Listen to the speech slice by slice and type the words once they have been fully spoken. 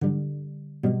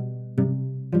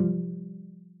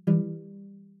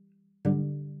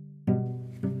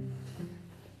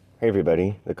Hey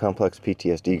everybody, the Complex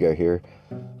PTSD guy here.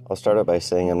 I'll start out by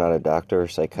saying I'm not a doctor or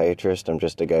psychiatrist. I'm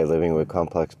just a guy living with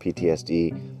complex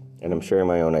PTSD, and I'm sharing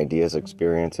my own ideas,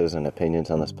 experiences, and opinions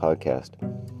on this podcast.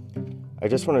 I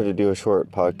just wanted to do a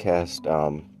short podcast.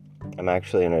 I'm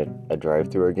actually in a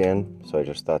drive-thru again, so I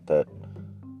just thought that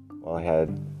while I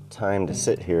had time to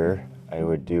sit here, I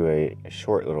would do a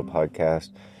short little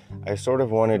podcast. I sort of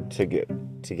wanted to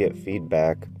get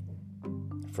feedback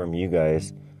from you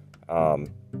guys.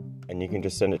 And you can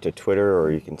just send it to Twitter,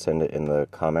 or you can send it in the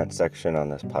comment section on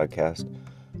this podcast.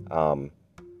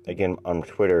 Again, on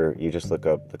Twitter, you just look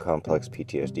up the Complex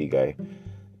PTSD guy,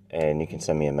 and you can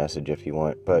send me a message if you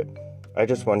want. But I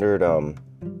just wondered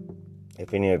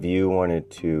if any of you wanted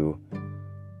to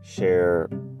share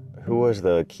who was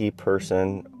the key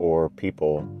person or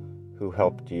people who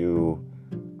helped you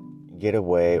get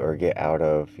away or get out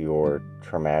of your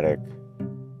traumatic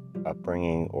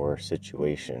upbringing or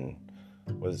situation.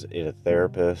 Was it a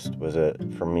therapist? Was it,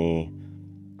 for me,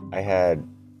 I had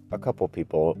a couple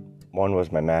people. One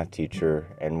was my math teacher,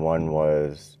 and one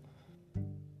was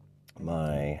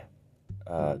my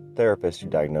therapist who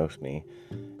diagnosed me.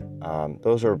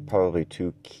 Those are probably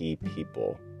two key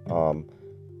people.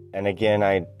 And again,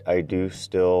 I do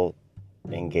still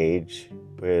engage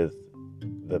with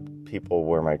the people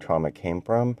where my trauma came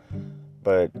from,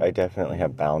 but I definitely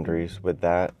have boundaries with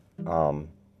that.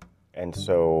 And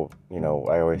so,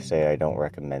 I always say I don't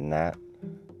recommend that,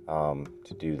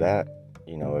 to do that.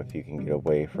 If you can get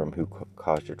away from who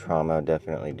caused your trauma,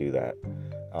 definitely do that.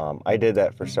 I did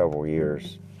that for several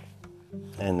years,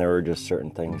 and there were just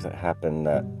certain things that happened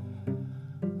that,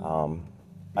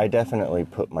 I definitely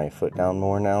put my foot down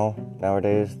more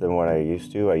nowadays than what I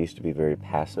used to. I used to be very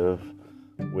passive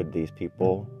with these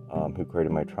people, who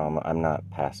created my trauma. I'm not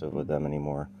passive with them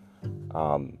anymore.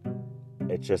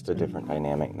 It's just a different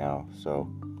dynamic now.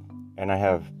 And I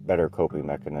have better coping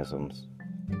mechanisms.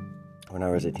 When I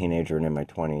was a teenager and in my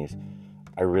 20s,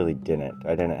 I really didn't.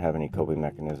 I didn't have any coping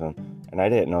mechanism, and I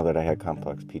didn't know that I had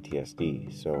complex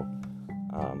PTSD. So,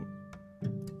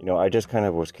 I just kind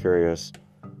of was curious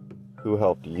who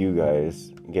helped you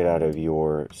guys get out of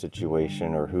your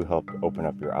situation, or who helped open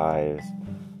up your eyes.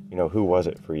 Who was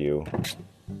it for you?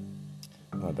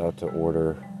 I'm about to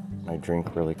order my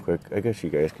drink really quick. I guess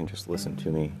you guys can just listen to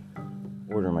me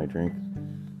order my drink.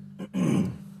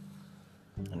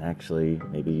 And actually,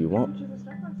 maybe you won't.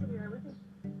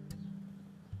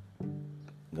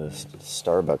 The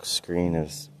Starbucks screen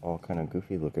is all kind of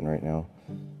goofy looking right now.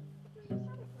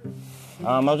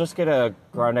 I'll just get a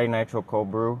Grande Nitro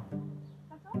Cold Brew.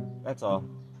 That's all.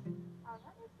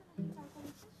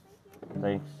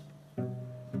 Thanks.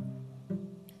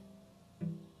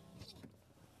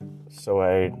 So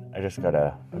I just got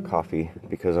a coffee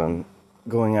because I'm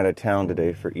going out of town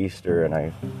today for Easter, and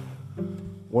I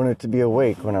wanted to be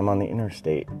awake when I'm on the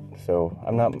interstate. So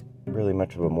I'm not really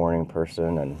much of a morning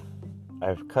person, and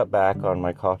I've cut back on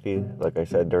my coffee, like I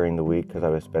said, during the week because I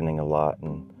was spending a lot,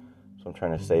 and so I'm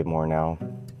trying to save more now.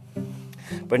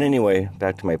 But anyway,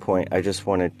 back to my point, I just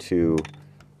wanted to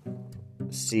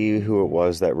see who it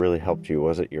was that really helped you.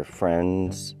 Was it your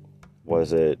friends?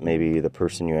 Was it maybe the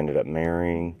person you ended up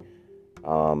marrying?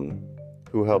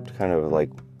 Who helped kind of,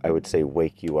 I would say,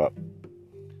 wake you up?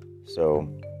 So,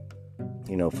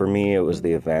 for me, it was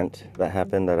the event that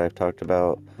happened that I've talked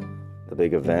about, the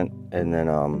big event, and then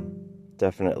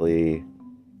definitely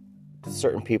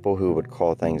certain people who would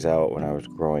call things out when I was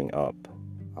growing up.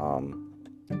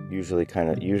 Usually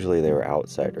they were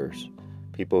outsiders,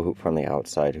 people who from the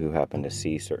outside who happened to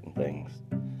see certain things.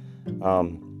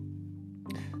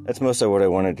 That's most of what I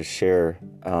wanted to share.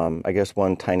 I guess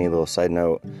one tiny little side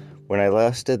note. When I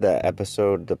last did that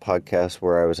episode, the podcast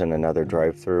where I was in another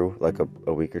drive-thru, like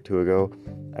a week or two ago,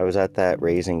 I was at that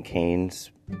Raising Cane's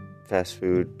fast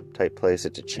food type place.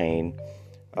 It's a chain.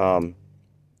 And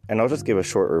I'll just give a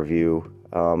short review.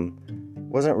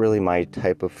 Wasn't really my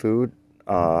type of food.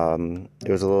 It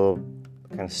was a little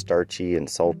kind of starchy and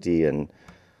salty and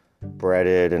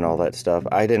breaded and all that stuff.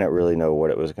 I didn't really know what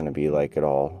it was going to be like at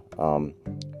all.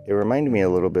 It reminded me a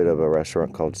little bit of a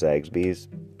restaurant called Zaxby's.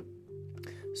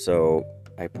 So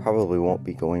I probably won't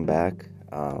be going back.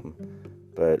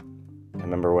 But I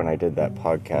remember when I did that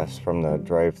podcast from the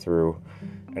drive-thru,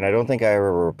 and I don't think I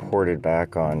ever reported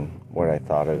back on what I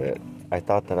thought of it. I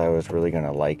thought that I was really going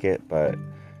to like it, but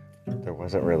there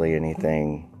wasn't really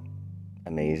anything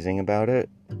amazing about it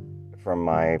from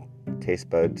my taste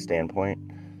bud standpoint.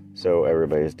 So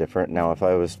everybody's different. Now, if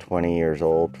I was 20 years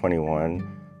old,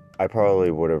 21, I probably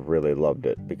would have really loved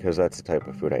it because that's the type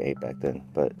of food I ate back then.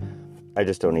 But I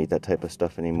just don't eat that type of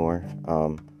stuff anymore.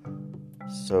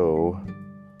 So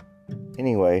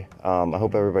Anyway, I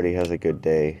hope everybody has a good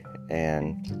day,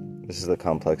 and this is the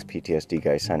Complex PTSD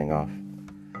guy signing off.